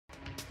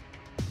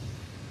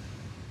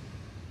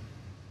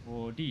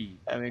4D.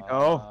 There we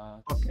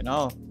go. Fucking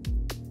hell.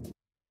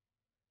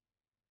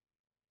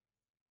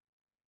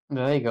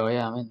 There you go,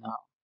 yeah, I'm in now.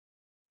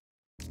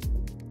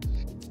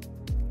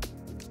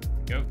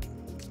 Go.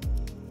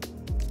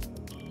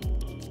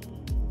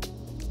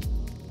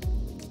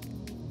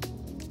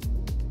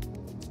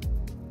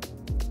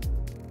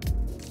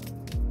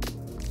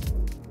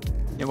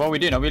 Yeah, what are we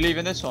doing? Are we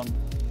leaving this one?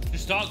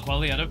 Just start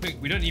quali. I don't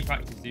think we don't need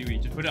practice, do we?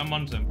 Just put it on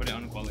Monza and put it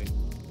on quali.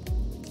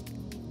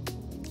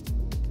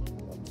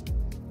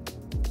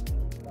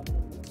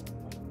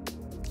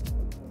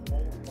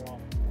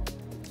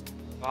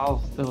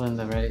 Valve's still in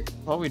the race.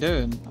 What are we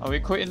doing? Are we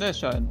quitting this,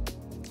 Shane?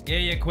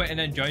 Yeah, quit and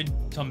then join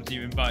Tom's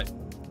new invite.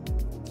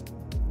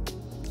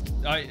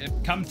 Alright,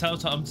 Cam, tell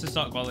Tom to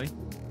start quali.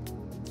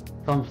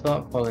 Tom,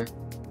 start quali.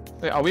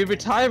 Wait, are we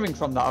retiring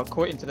from that or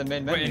quitting to the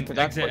main menu? Quitting,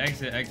 exit.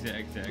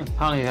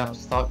 Apparently you have to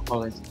start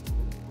quali.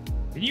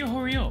 Can you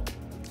hurry up?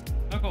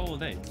 I've got all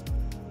day.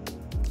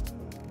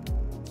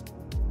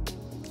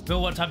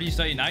 Bill, what time do you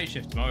start your night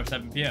shift tomorrow?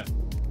 7 PM?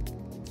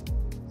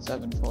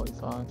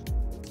 7:45.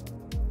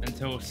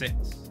 Until 6.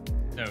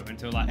 No,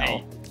 until like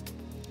 8.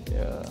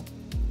 Yeah.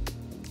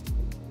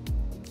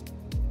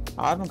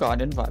 I haven't got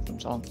an invite from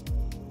Tom.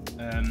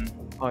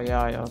 Oh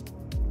yeah, I have.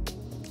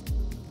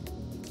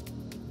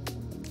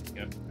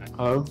 Go.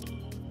 Hello?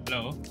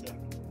 Hello?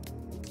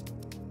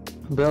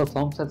 Bill,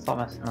 Tom said stop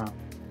messing around.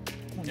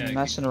 Yeah,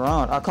 Messing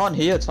around. I can't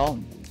hear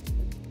Tom.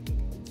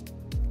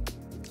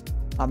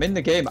 I'm in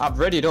the game. I've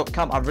readied up.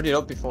 Cam, I've readied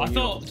up before I you.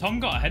 thought Tom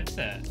got a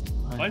headset.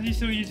 Why did he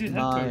still use his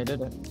Nah, headphones? he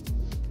didn't.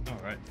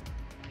 Alright.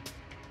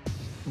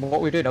 What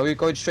are we doing? Are we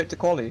going straight to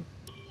quali?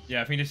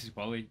 Yeah, I think this is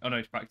quali. Oh no,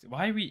 it's practice.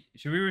 Why are we...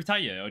 Should we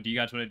retire or do you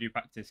guys want to do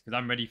practice? Because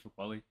I'm ready for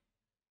quali.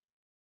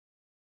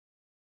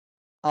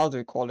 I'll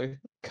do quali.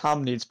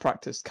 Cam needs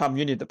practice. Cam,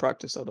 you need the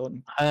practice, I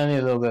don't. I need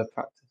a little bit of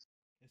practice.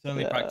 It's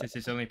only practice,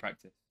 it's only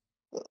practice.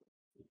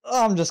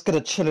 I'm just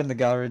gonna chill in the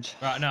garage.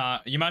 Right, nah,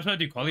 you might as well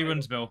do quali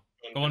runs, Bill.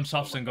 Go on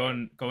softs and go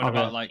on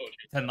about like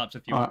 10 laps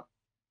of fuel.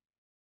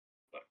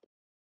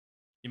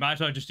 You might as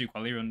well just do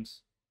quali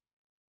runs.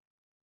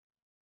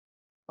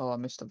 Oh, I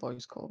missed a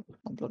voice call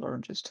on Blood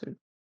Oranges too.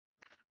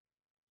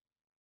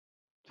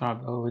 Sorry,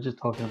 Bill, we're just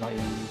talking about you.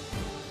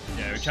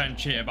 Yeah, we're trying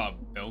to cheat about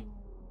Bill.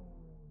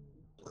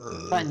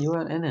 Ben, you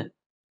weren't in it.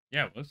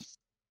 Yeah, it was.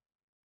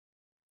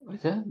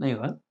 Was it? No, you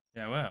weren't.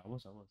 Yeah, well, I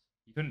was.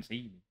 You couldn't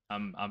see me.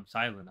 I'm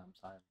silent.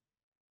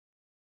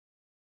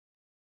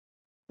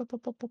 Have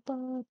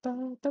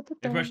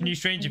you watched new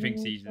Stranger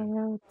Things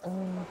season?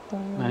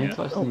 I need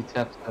to watch the new 2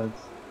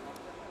 episodes.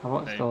 I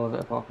watched all of it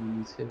apart from the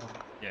new 2.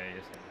 Yeah,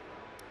 yes.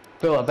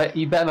 Bill, I bet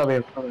you better not be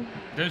able to.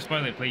 Don't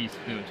spoil it, please.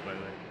 Don't spoil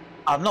it.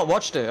 I've not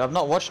watched it. I've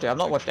not watched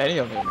any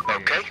of it.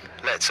 Okay,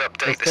 let's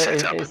update the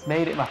setup. It's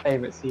made it my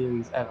favourite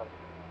series ever.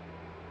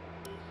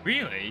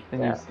 Really? The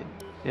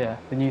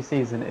new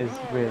season is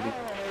really good.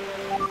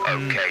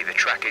 Okay, the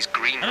track is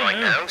green right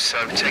now,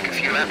 so take a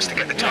few laps to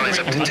get the tyres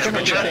up to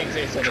temperature. Try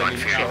and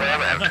feel your way I've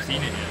around. not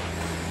seen it yet.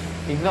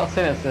 You've not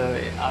seen it, so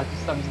I'm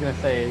just gonna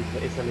say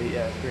it's elite.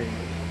 Yeah, it's really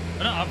good.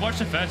 Oh, no, I've watched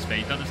the first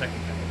phase, not the second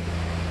phase.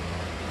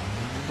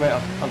 Wait,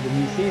 of the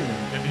new season?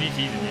 Yeah, the new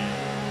season,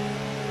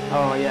 yeah.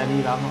 Oh yeah,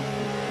 neither. I'm not.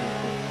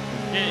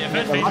 Yeah,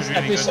 first phase was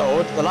really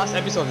good. The last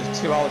episode is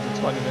 2 hours and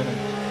 20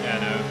 minutes. Yeah, I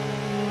know.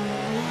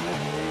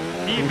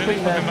 Really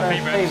fucking my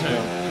favourite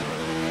episode.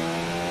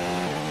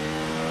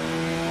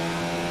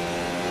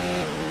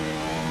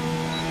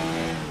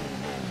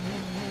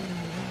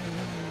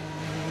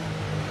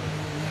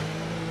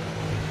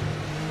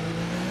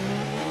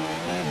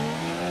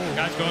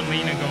 Guys, go on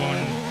lean and go on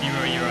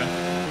 0 euro.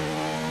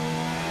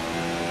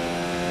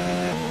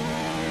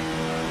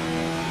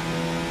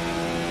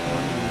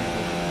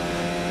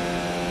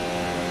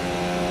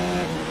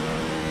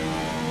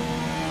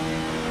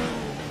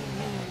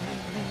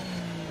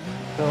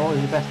 So what was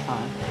your best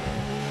time?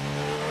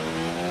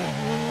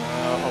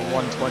 A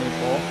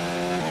 124.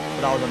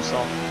 But that was on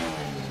soft.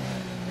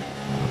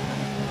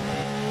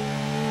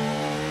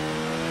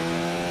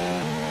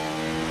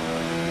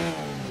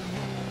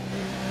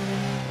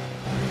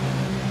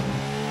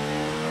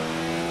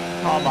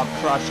 I've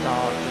crashed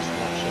out just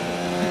watching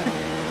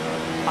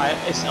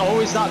it. It's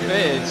always that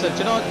bit. So do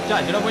you know,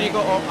 Jack, do you know when you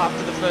go up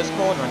after the first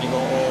corner and you go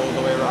all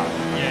the way around?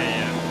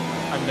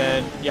 Yeah. And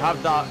then you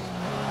have that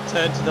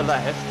turn to the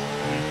left.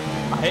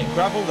 I hit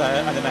gravel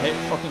there and then I hit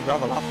fucking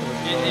gravel afterwards.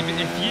 Yeah, if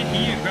you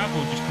hear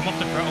gravel, just come off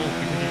the throttle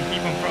because if you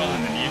keep on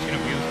throttling, then you're just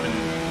gonna wheel spin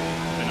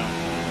off.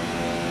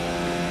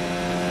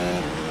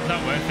 It's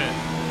not worth it.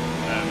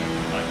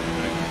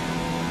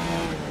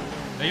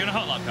 Are you on a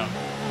hot lap, Cam?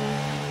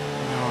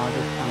 No, I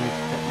need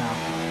to pit now.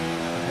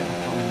 I hit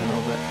my phone a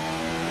little bit.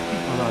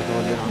 Otherwise I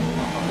would get on.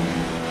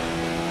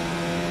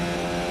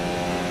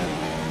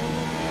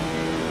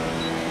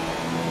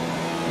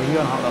 Are you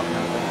on hot lap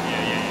now?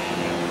 Yeah.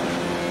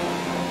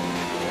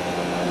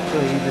 So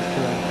you just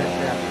kill the pit,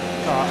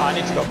 yeah. I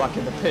need to go back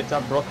in the pit.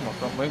 I've broken my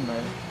front wing,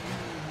 mate.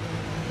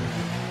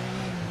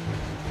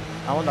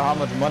 I wonder how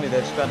much money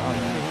they've spent on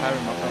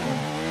repairing my front wing.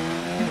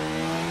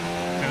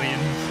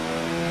 Billions.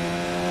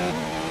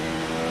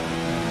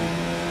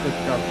 look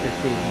it up this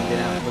season, you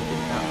didn't have to look it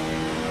up.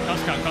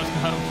 Cost count, cost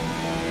count.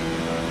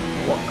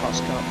 What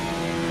cost cap?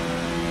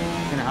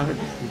 You didn't have it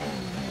this season.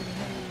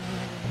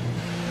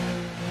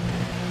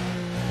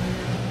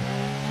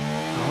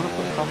 I want to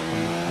put cost on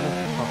that. I don't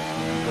put cost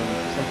on that. Going to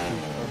second,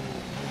 so.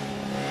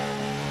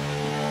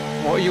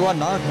 What are you on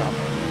now, Cam?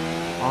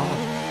 Oh.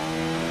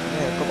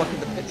 Yeah, go back in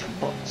the pit and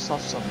put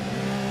softs on.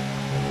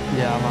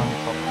 Yeah, I'm on the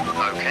top.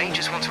 Okay,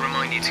 just want to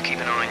remind you to keep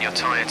an eye on your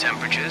tyre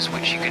temperatures,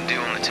 which you can do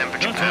on the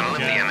temperature panel of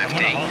the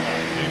MFD.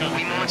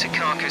 We monitor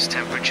carcass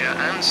temperature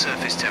and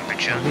surface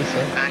temperature,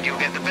 and you'll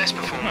get the best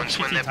performance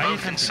when they're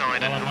both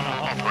inside a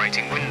normal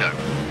operating window.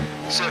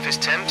 Surface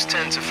temps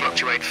tend to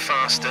fluctuate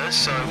faster,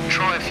 so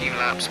try a few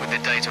laps with the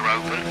data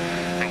open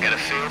and get a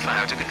feel for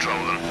how to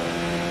control them.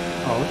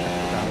 Oh, look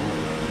at that.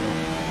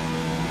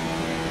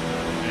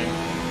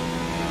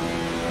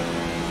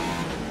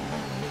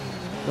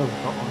 Those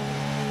got one.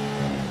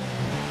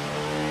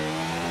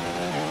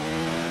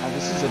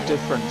 This is a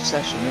different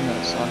session, isn't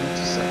it? So I need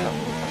to set up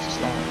the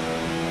slide.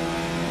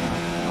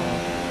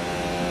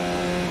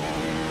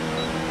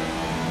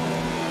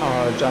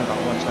 Oh, John got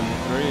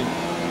 123.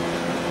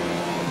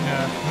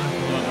 Yeah, I'm gonna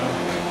pull that now.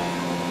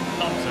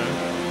 Thought so.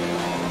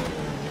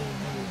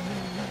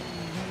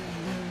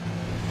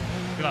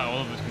 I feel like all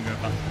of us can go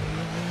faster.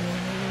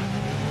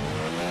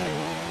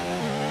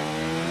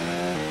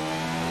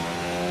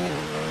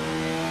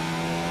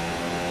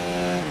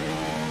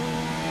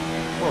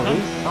 Oh,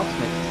 these stops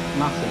make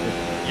massive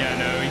difference. Yeah,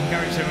 no, he can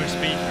carry so much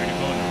speed through the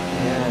corner.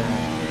 Yeah,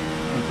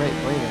 and great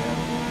play there.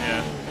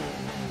 Yeah.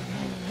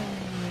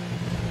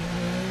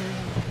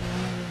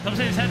 Tom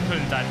said his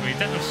headphones died, but he's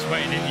definitely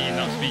sweating in here,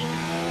 not speaking.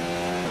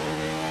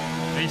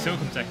 But he still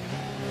comes second.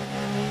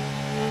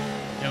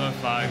 Yellow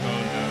flag,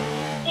 oh no.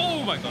 Oh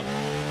my god.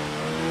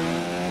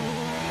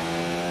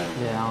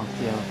 Yeah, I'll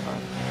see how far.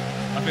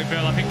 I think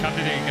Cam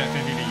didn't get to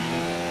do the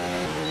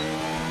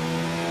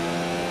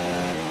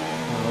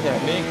Yeah,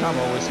 me and Cam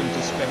always seem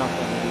to spin up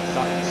on the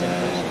exact same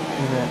person.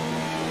 Is it?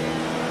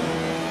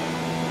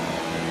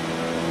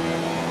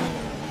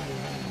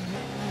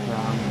 Yeah,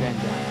 I'm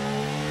getting down.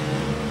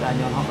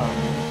 Daniel, hot lap.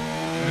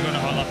 We're going to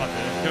hot lap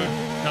after this.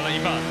 Can I let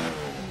you back?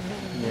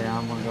 Yeah,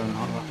 I'm gonna go and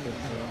hot lap this.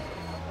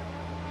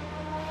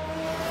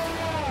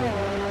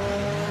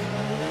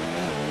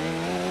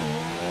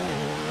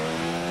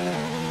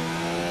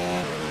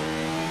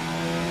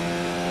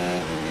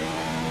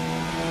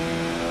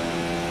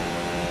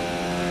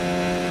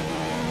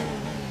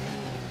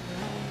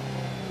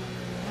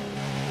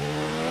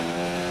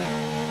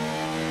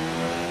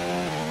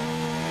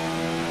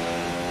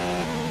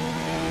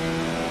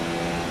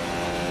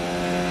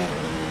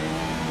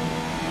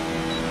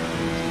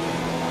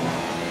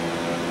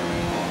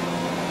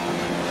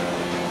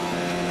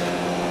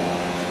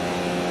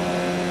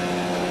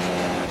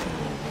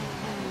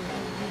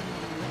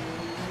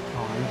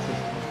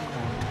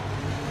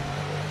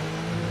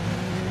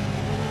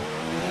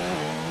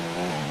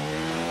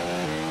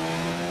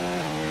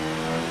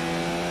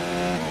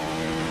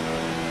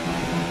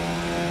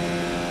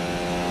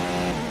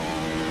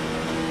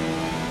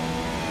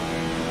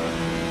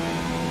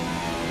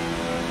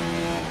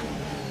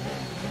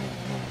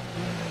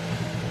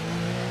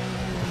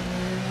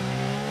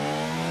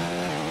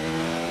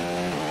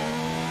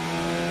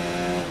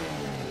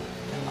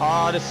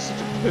 Ah, this is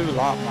such a cool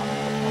lap, man.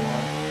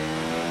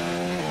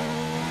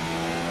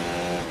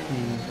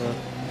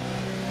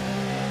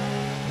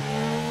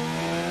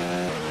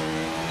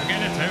 I'm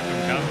getting a token,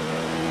 Cam.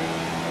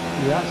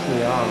 You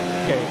actually are.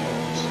 Okay.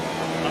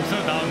 I'm so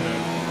down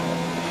though.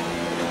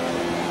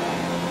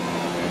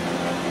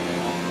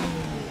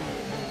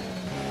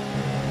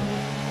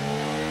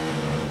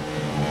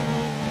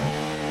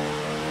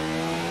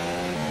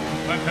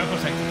 Right, purple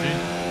sector 2.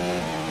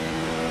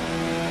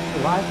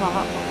 Why is my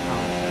hat not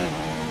down?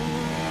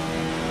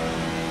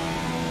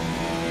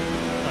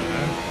 I don't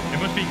know. It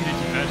must be because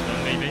it's your first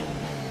one, maybe.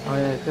 Oh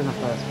yeah, it's in the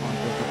first one.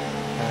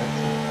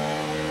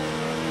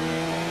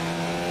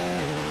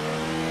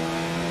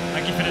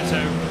 Thank you for the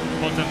toe.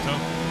 Well done, Tom.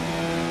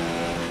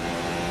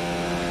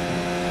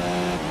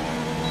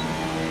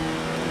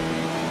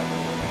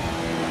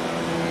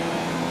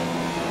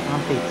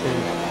 I'm P2.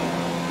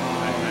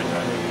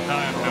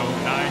 Nice, Bill.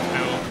 Nice,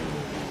 Bill.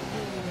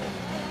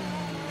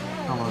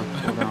 I want to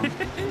cool down.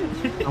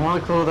 I want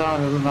to cool down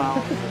as well.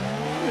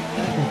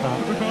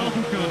 We're all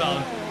on cool down.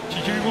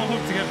 Should we walk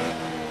up together?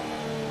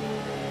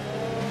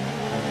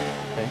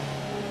 Okay.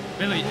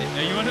 Billy,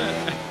 are you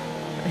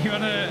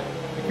on a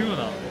cool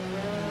down?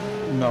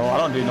 No, I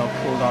don't do no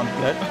cooldown.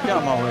 Get out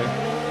of my way.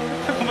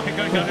 Oh my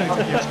god, Cam,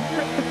 it's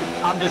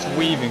I'm just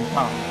weaving,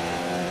 Cam.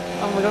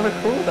 Oh my god, a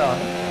cool down.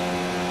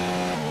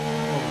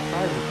 Oh, the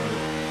size of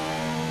it.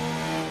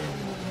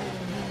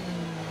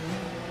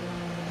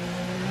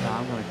 Nah,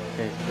 I'm gonna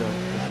case the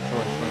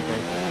choice one day.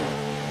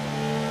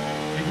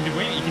 You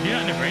can do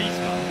that in a race,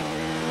 man.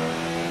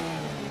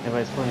 Yeah,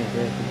 but it's funny,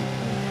 great.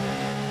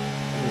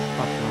 Just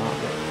fucking out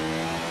of it.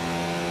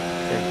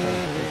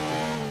 Okay.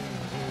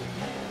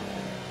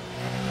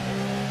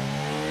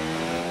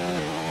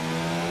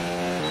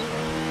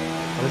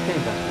 This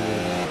game's actually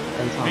really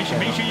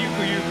Make sure you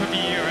put the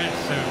ERS,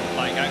 so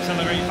like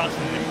accelerate faster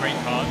than brake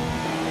hard.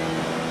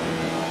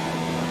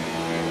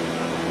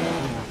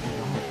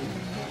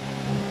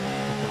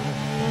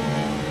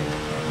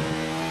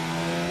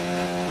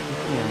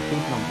 Yeah, I'm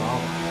thinking I'm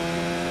wrong.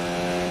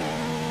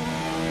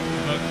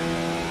 Look.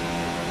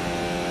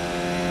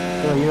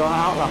 So you are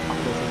out lap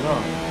after this as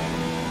well? I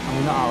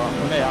mean, not out lap.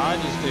 For me, I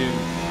just do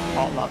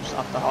hot laps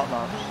after hot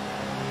laps.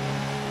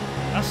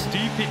 That's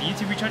stupid. You need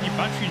to recharge your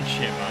battery and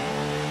shit, man.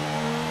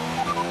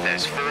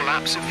 There's 4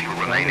 laps of fuel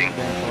remaining.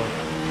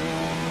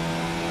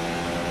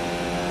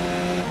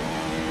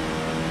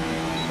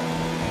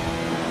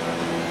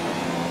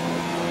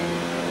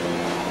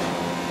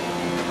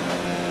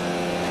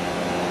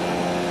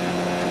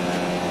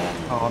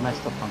 Oh, I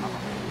messed up on that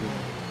one.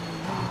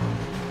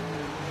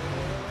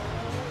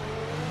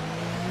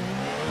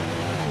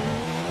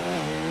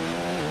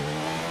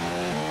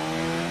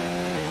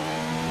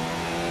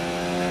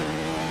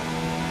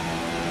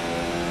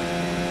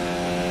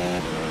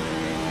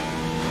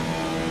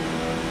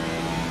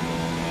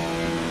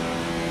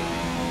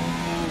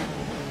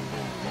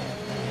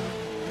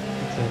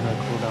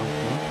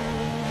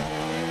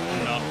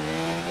 I'm not. I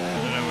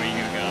don't know where you're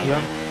gonna go.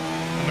 Yeah.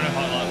 I'm gonna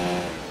hot lap.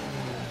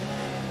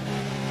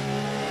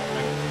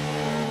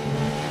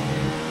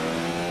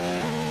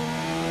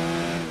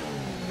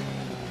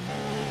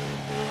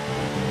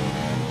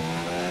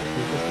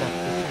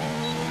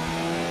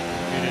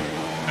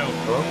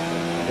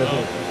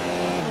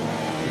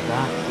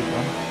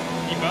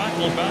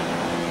 Keep back.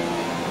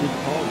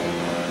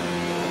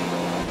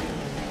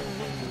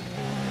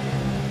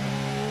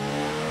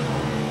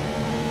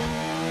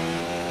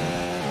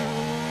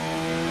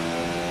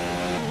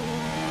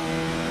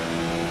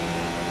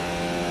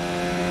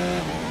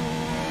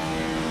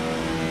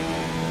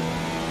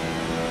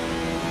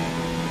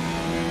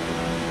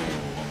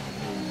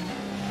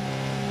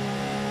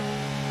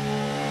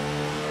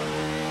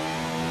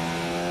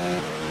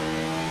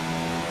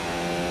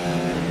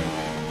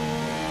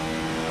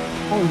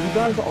 Oh, you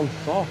guys are on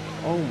soft.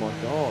 Oh my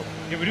god.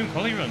 Yeah, we're doing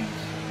quali runs.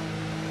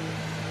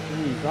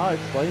 Jeez, that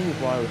explains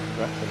why I was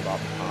stressing about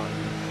the time.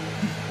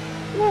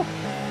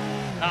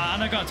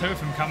 And I got a tow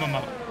from Cam on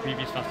my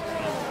previous fastest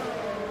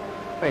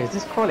lap. Wait, is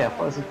this quali? I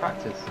thought this was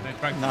practice. No, it's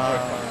practice. No.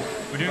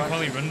 We're doing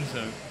quali runs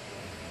though.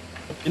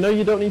 You know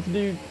you don't need to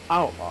do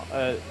out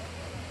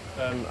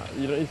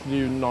you don't need to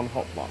do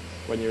non-hot laps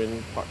when you're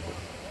in practice.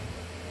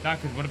 Nah,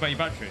 because what about your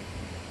battery?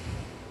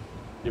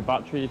 Your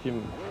battery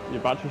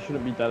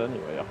shouldn't be dead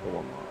anyway after 1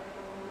 lap.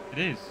 It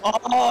is. Oh,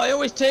 I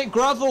always take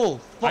gravel.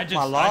 Fuck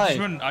my life.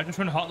 I just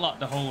run hot lap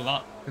the whole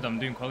lap because I'm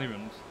doing quali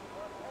runs.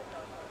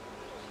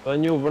 But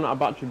then you'll run out of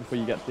battery before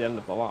you get to the end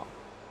of the lap.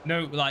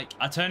 No, like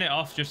I turn it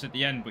off just at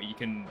the end, but you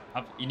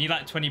need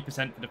like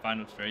 20% for the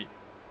final straight,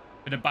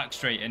 for the back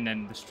straight, and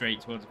then the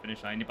straight towards the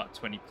finish line. You need about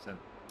 20%.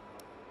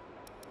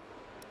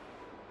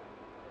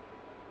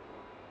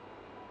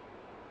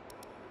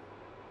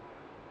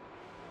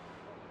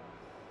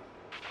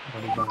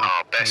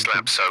 Our best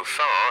lap so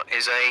far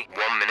is a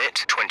 1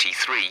 minute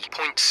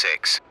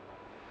 23.6.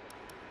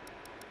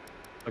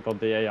 My god,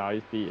 the AI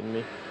is beating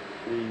me.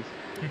 Please.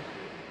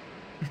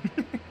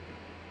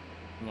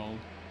 Lol.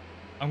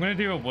 I'm gonna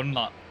do a 1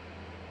 lap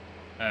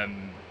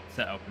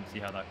setup and see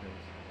how that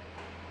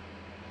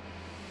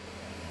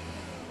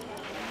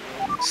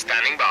goes.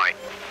 Standing by.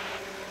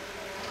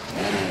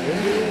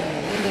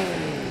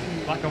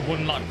 Like a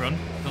 1 lap run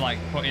to like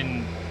put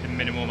in the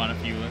minimal amount of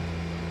fuel in.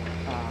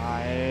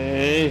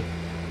 Aye.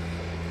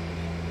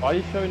 Why are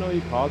you showing all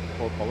your cards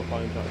before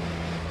qualifying, Jack? Am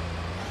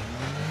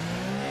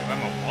I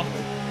what?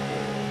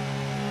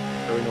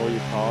 Showing all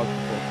your cards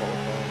before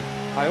qualifying.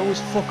 I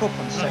always fuck up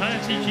on I'm trying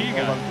to teach you all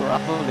guys. them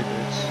gravelly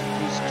bits.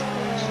 Jesus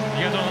Christ.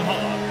 You guys all on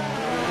hot lap?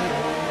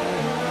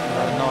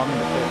 No, I'm in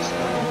the pits.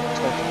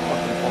 Total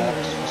fucking box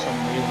for some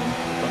reason.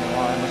 Don't know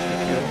why. I must be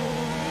fuel.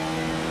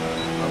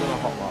 I'm in a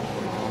hot lap,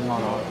 but I'm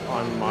not.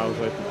 I'm miles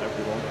away from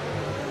everyone.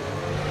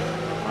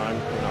 I'm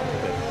coming out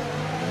of this.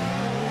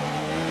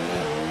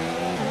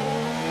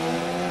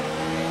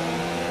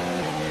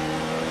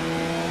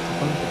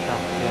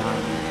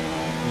 Behind you.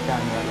 You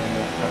can't get in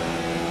the truck.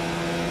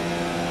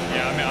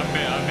 Yeah,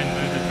 I'm in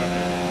loads of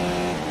traffic.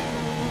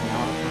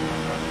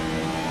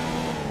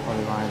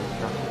 Probably behind the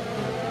truck.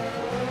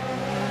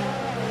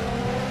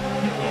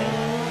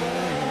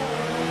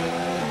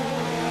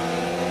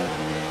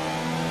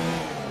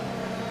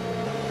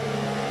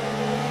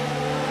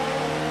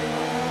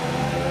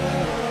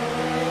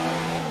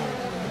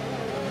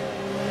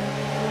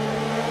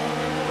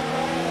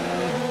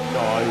 No,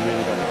 I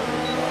really don't like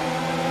this track.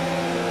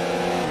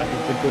 I think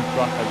it's a good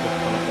track, I just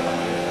cannot get out of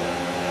it.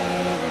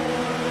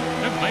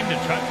 Don't blame the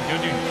track because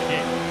you're doing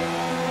shit.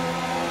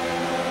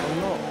 I'm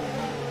not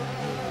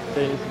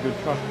saying it's a good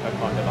track, I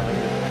can't get behind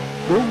it.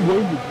 Don't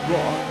blame the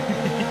track.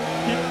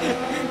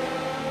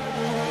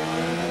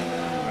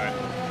 Alright.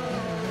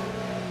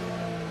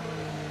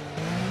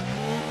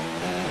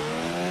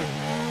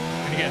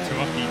 Gonna get too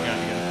off these guys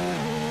again.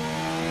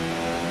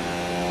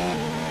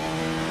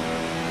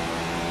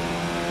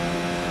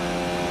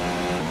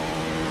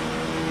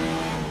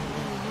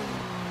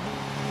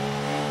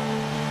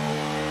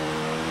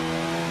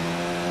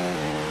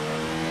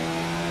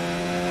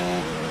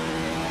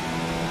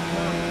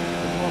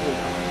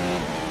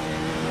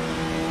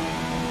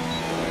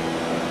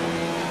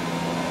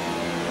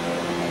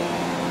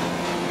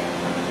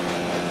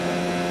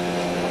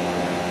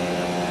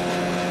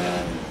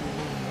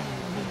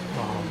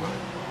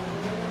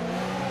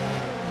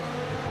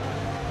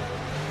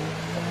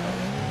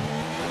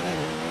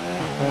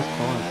 first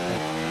corner.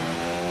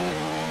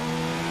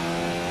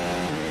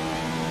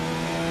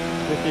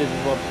 Tricky is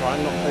as well, try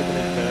and not take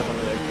any curve on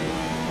the exit.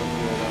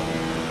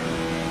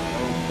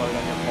 Don't slow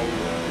down your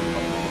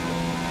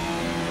hold.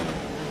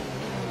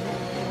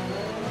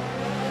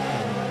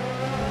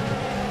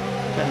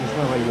 There's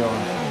no way you're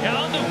on. Get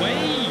out of the way!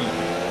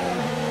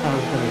 I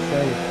was gonna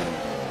say.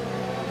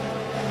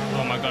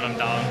 Oh my god, I'm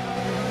down.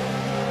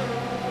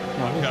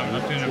 No, Okay, I'm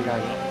not doing two it.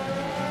 guys.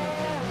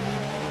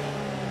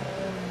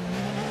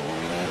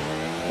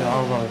 Yeah,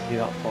 I'll rather see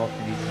that fourth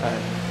in his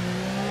head.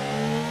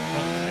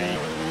 Let's see.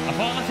 I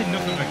thought I had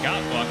enough of a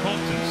gap, but I caught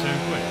him so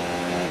quick.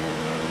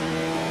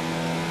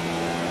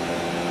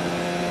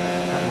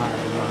 That might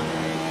have been right.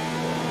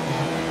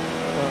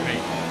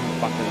 Wait,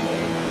 Back in the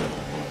morning.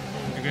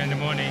 we go in the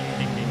morning,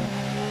 ding ding.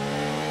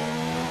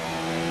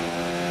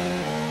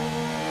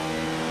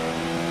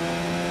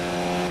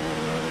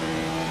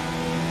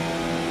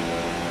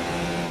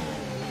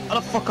 How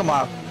the fuck am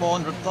I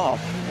 400th off?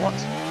 What?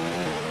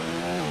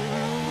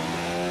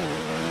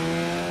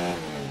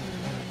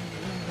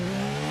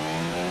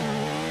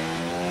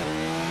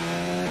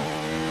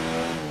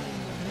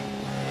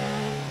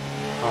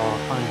 Oh, I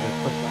can't even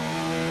push that.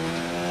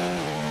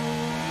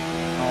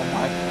 Oh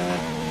my.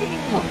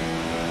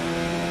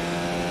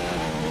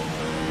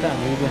 Damn,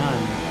 are you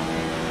behind?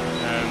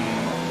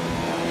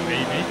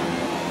 Maybe.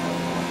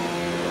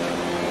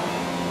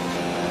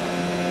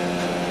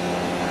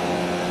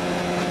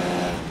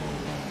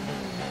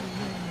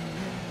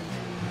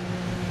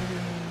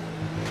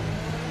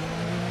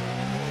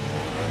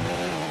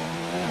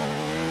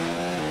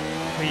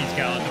 Please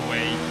get out of the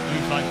way.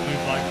 Blue flag, blue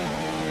flag.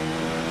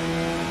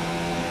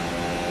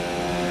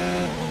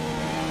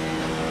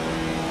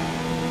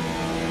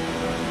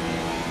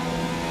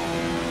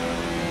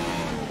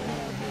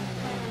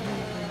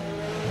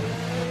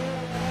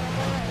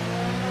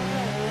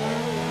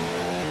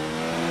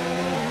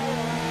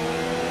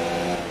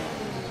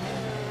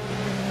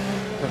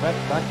 The red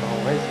flag the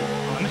whole race.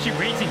 I'm actually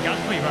rating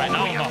Gasly right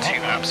now We on the have hot 2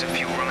 lap. laps of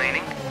fuel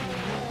remaining.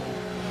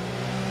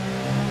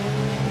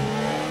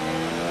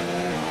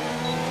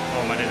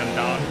 Oh my god, I'm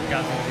down.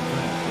 Gasly's a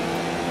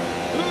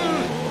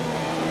good.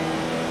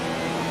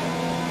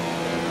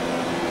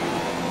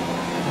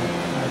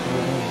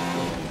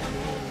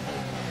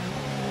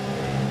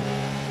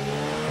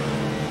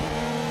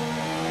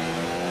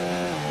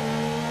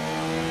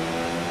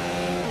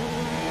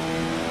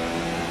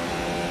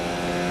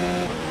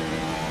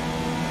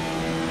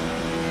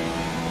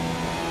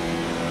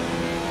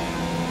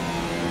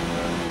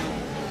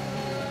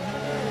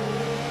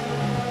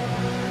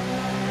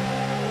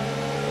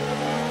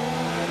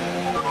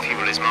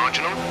 Fuel is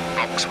marginal.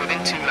 Box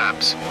within 2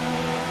 laps.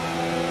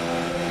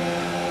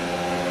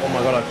 Oh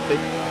my god, I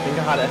think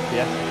I had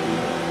FPS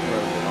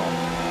thrown it off.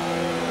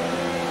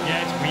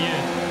 Yeah, it's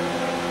weird.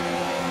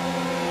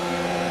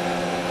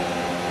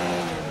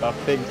 I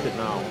fixed it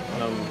now.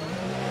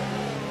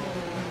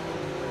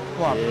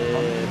 What? Yeah,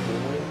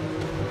 boy.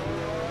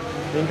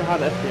 I think I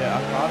had FPS.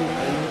 I can't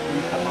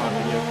reset my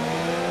video.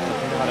 I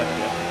think I had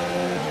FPS.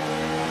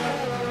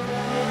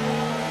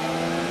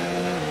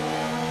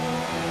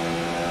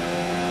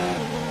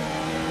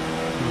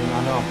 I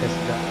know I'm pissed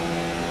at that.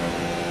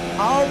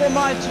 How am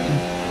I to...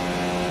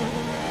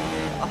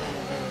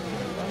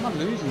 I'm not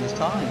losing this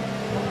time.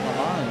 What am I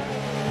lying?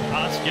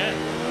 Ask it.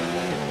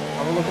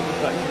 Have a look at the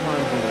second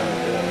times in there.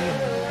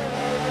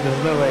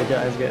 There's no way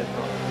guys get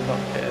not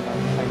pitted.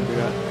 I'm angry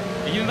at.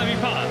 Are you gonna let me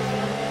pass?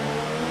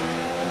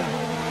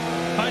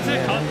 Why is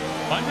it can't?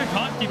 Why does it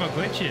can't keep on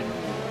glitching?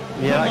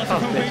 Yeah, I You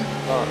can't must glitch.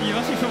 have You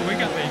must have put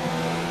wing, I think.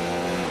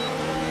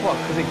 What?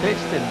 Because it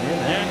glitched in,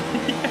 didn't it?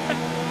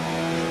 Yeah.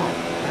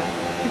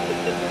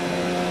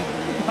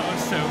 That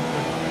was so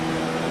good.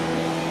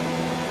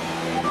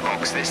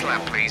 Box this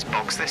lap, please.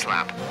 Box this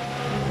lap.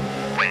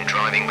 When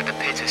driving with the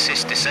pit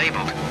assist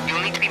disabled,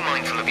 you'll need to be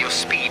mindful of your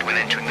speed when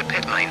entering the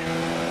pit lane.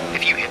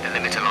 If you hit the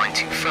limiter line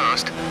too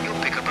fast, you'll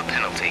pick up a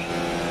penalty.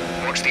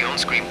 Watch the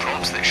on-screen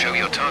prompts that show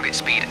your target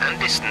speed and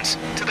distance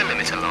to the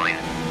limiter line.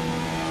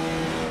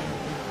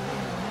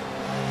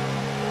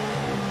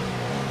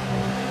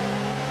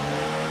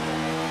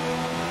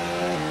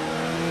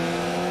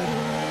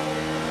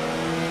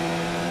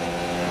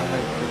 I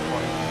make a good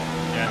point.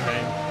 Yeah,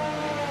 same.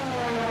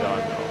 Yeah, I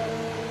know.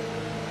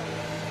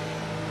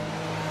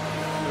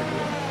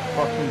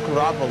 Fucking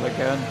gravel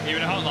again.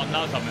 Even a hot lap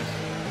now, Thomas.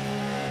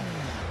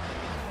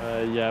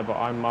 Yeah, but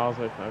I'm miles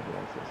away from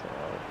everyone, so it's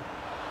alright.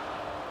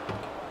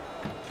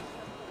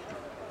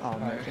 Oh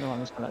no, do you know what? I'm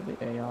just gonna let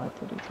the AI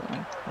bloody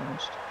drive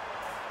first.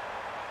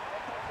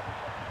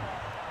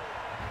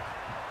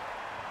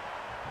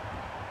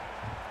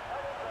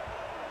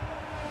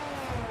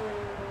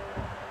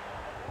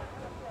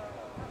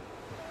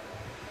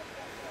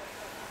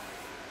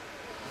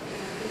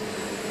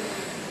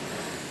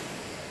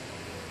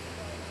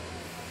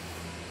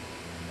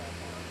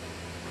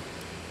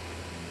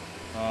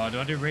 Oh, do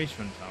I do race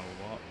runs now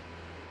or what?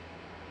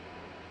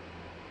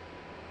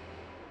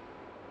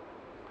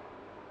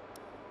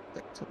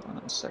 Sector 1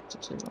 and Sector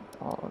 2 are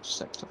part of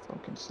Sector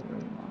fucking 3,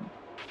 man.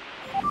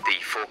 The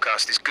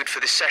forecast is good for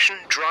this session.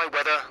 Dry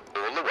weather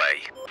all the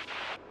way.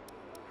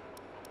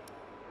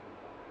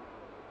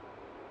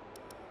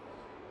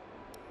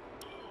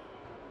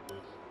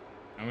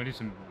 I'm gonna do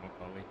some more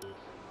quality.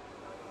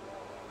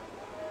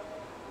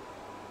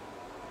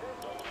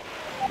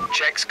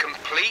 Checks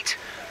complete.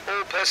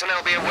 All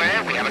personnel be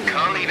aware we have a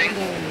car leaving.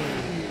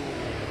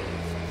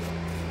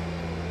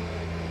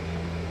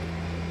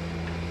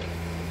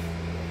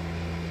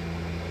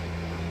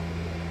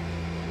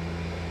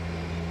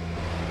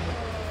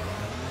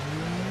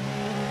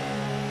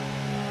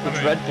 Which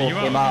Red Bull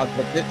came out of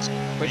the pits?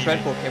 Which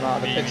Red Bull came out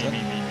of the pits? Are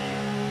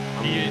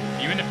you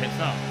in the pits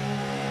now?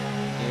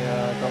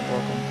 Yeah, I got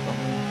broken from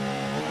me.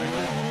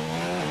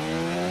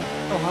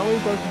 Oh, how many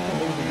broken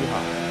things did you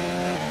have?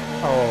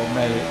 Oh,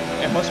 mate.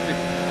 It must be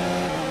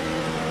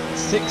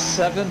 6,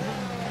 7.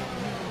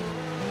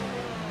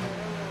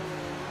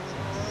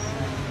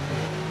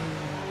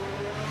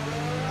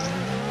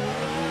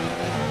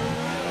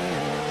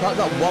 Like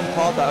that one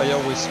part that I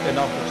always spin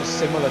off, which is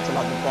similar to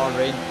like the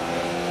Bahrain.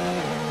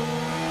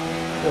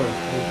 Oh, is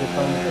it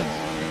on this?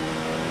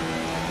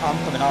 I'm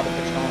coming out of it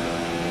now.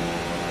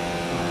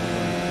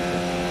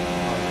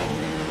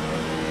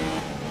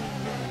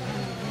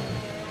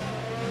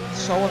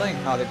 So annoying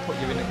how they put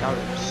you in the garage,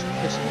 it's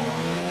pissing me off.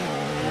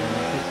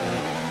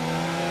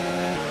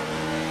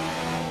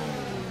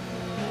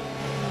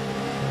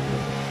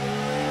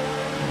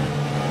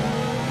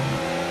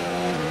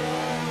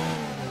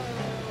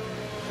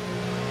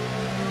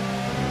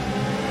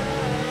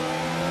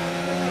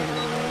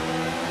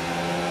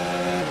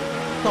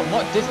 But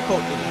what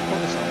difficulty did you put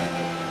this on?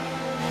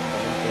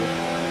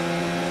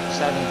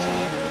 70.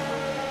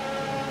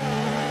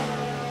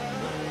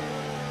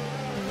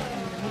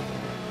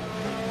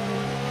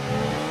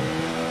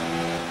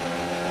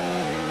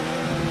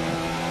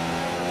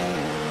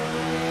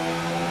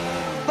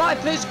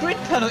 There's grid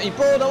penalty,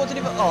 bro. That wasn't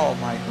even. Oh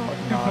my god,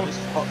 no! This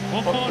fuck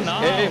this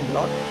now? game,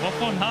 blood. What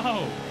for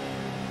now?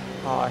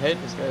 Oh, I hate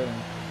this game.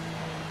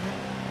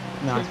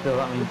 No, I still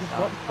that means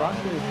What track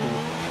is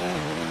this?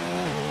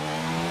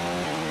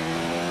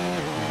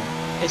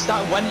 It's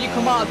that when you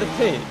come out of the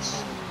pits,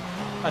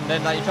 and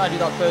then like you try to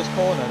do that first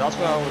corner. That's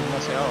where I always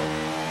mess it up.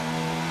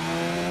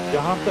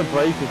 You have to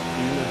brake as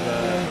soon as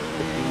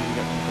you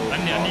get control.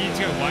 I need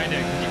to go wider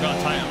because you've got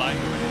a tighter line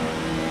going in.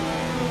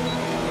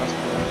 That's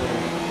cool.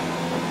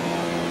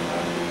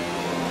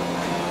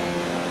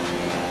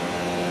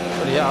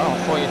 But yeah, I'm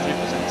 43%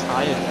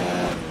 tired. I'm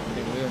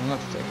gonna have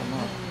to take them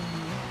off.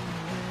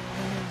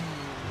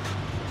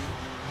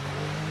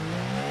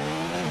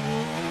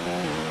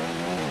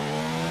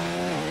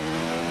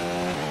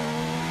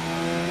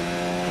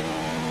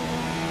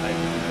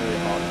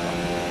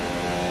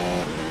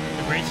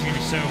 The race is gonna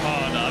be so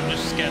hard. I'm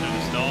just scared of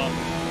the start.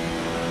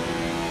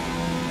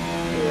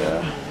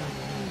 Yeah.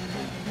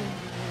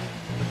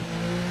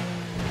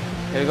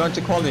 You're going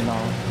to quali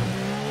now?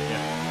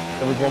 Yeah.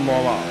 There was one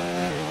more lap.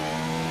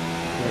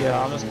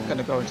 Yeah, I'm just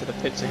gonna go into the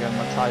pits again.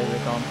 My tyres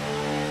are gone.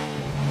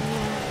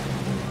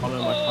 I'm in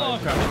my Oh,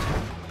 tyres. crap.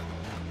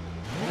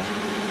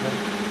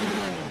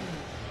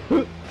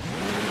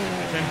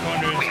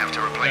 We have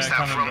to replace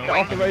that front Get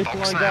off the wing. racing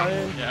Box line, now. get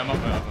in. Yeah, I'm up.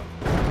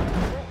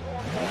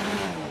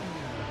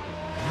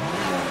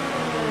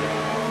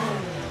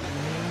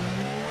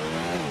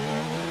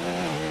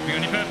 We got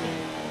any purple?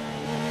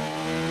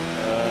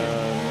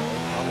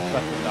 I'm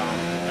stepping down.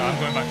 No, I'm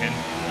going back in. I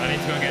need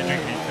to go and get a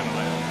drink. He's coming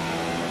later.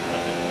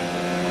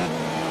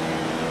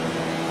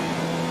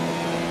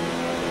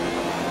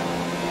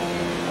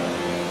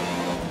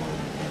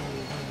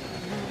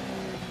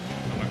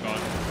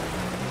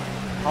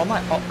 Oh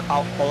my god.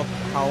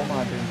 How am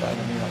I doing better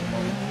than you at the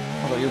moment?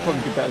 Although you'll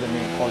probably do better than me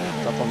in quali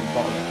because I'll probably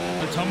bottle it.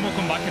 But Tom will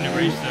come back in the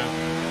race though.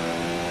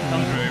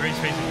 Tom's race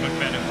pace is much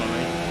better than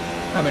quality.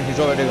 I mean, he's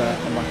already gonna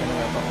come back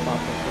anyway. I've got a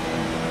back.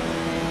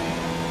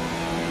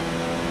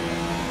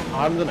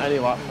 I haven't done any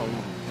laps on.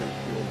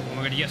 And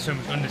we're going to get so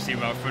much understeer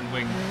with our front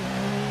wing.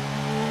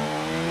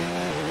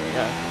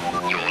 Yeah.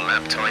 Your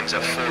lap times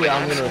are falling Yeah,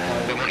 I'm off. gonna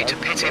retire. We want you to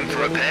pit in for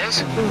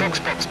repairs. Box,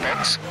 box,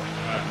 box.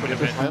 I'm going to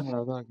pit. I'm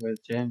gonna go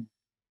to gym.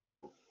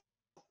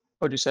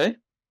 What'd you say?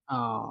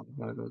 Oh, I'm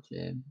gonna go to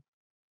gym.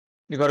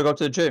 You gotta go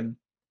to the gym?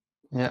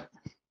 Yeah.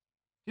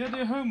 You gotta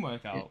do a home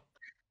workout.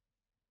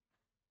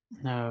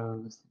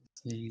 No.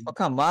 Oh,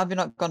 come, why have you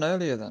not gone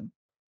earlier then?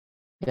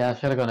 Yeah, I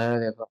should have gone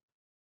earlier, but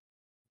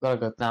gotta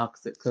go now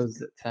because it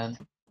closes at 10.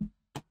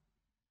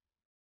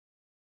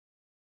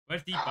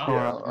 Where's Deep Bar?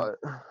 Yeah, right.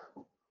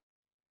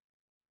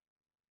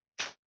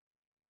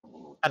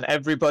 And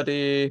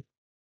everybody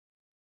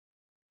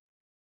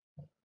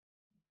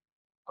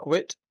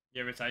quit?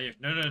 Yeah, retire.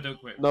 No, don't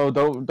quit. No,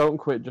 don't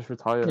quit, just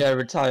retire. Yeah,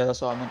 retire,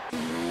 that's what I meant.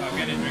 I'm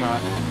getting a drink.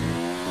 Right.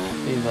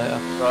 See you later.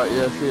 Right,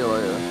 yeah, see you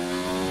later.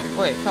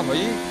 Wait, come, are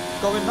you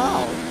going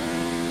now?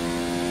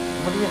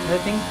 What do you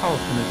think I was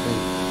gonna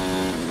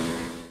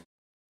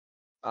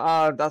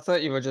I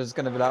thought you were just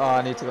gonna be like, oh,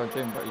 I need to go to the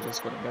gym, but you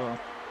just wouldn't go. do?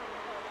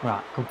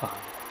 Right, goodbye.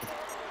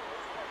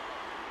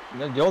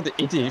 You're the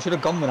idiot, you should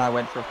have gone when I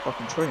went for a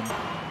fucking swim.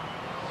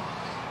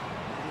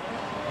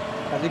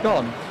 And Has he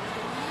gone?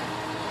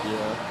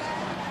 Yeah.